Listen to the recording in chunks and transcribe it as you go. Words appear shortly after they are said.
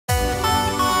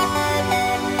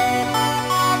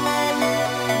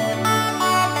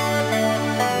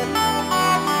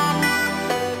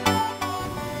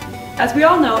As we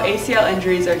all know, ACL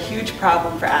injuries are a huge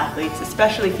problem for athletes,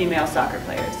 especially female soccer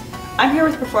players. I'm here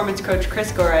with performance coach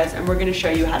Chris Gorres, and we're going to show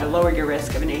you how to lower your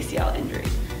risk of an ACL injury.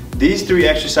 These 3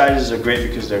 exercises are great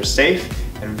because they're safe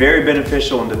and very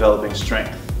beneficial in developing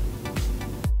strength.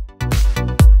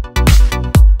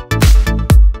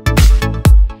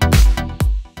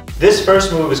 This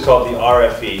first move is called the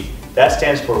RFE. That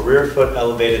stands for rear foot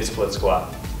elevated split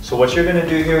squat. So what you're going to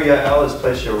do here, Yael, is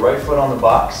place your right foot on the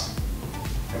box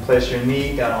and place your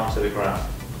knee down onto the ground.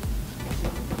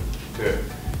 Good.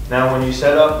 Now when you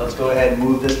set up, let's go ahead and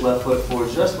move this left foot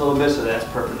forward just a little bit so that's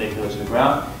perpendicular to the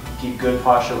ground. Keep good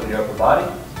posture with your upper body.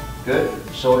 Good.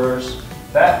 Shoulders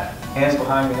back, hands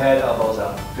behind your head, elbows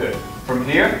out. Good. From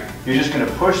here, you're just going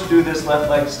to push through this left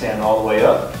leg, stand all the way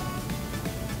up,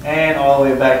 and all the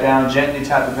way back down, gently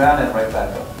tap the ground and right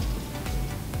back up.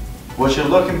 What you're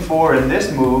looking for in this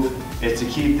move is to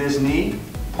keep this knee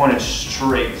pointed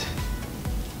straight.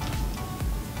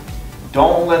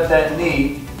 Don't let that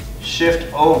knee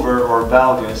shift over or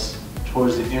valgus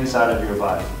towards the inside of your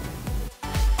body.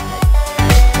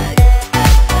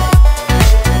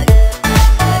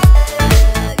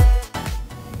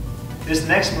 This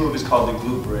next move is called the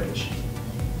glute bridge.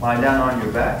 Lie down on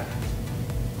your back,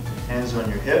 hands on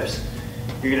your hips.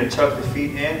 You're going to tuck the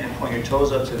feet in and point your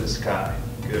toes up to the sky.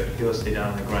 Good. Heels stay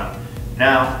down on the ground.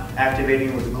 Now,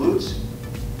 activating with the glutes,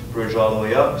 bridge all the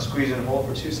way up, squeeze and hold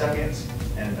for 2 seconds,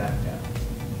 and back down.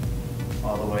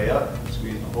 All the way up,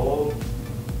 squeeze and hold,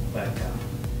 back down.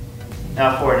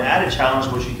 Now for an added challenge,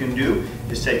 what you can do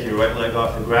is take your right leg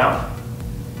off the ground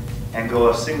and go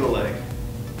a single leg.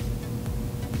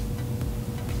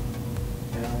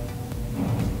 Down.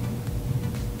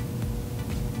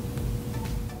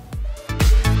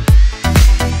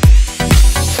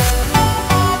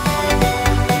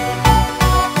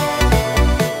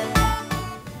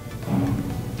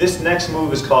 This next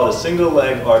move is called a single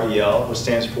leg RDL, which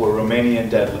stands for Romanian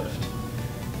deadlift.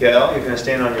 Yael, you're going to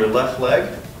stand on your left leg.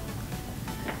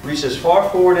 Reach as far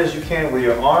forward as you can with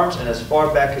your arms and as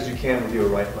far back as you can with your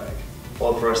right leg.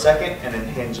 Hold for a second and then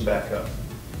hinge back up.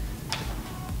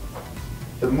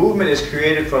 The movement is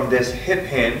created from this hip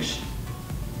hinge,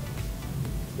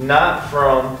 not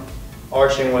from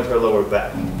arching with her lower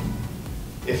back.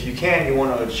 If you can, you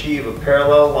want to achieve a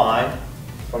parallel line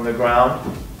from the ground,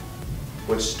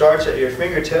 which starts at your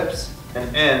fingertips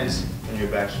and ends in your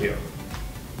back heel.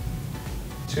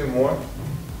 2 more.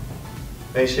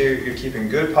 Make sure you're keeping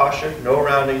good posture, no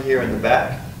rounding here in the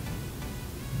back.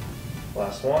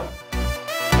 Last one.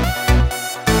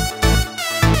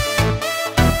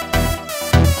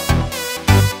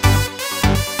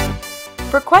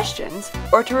 For questions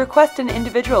or to request an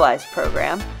individualized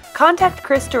program, contact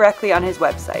Chris directly on his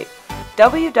website,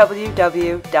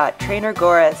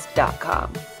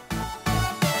 www.trainergorres.com.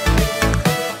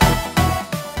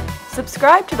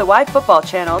 Subscribe to the YFutbol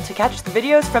channel to catch the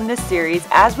videos from this series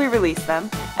as we release them,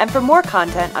 and for more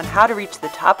content on how to reach the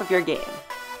top of your game.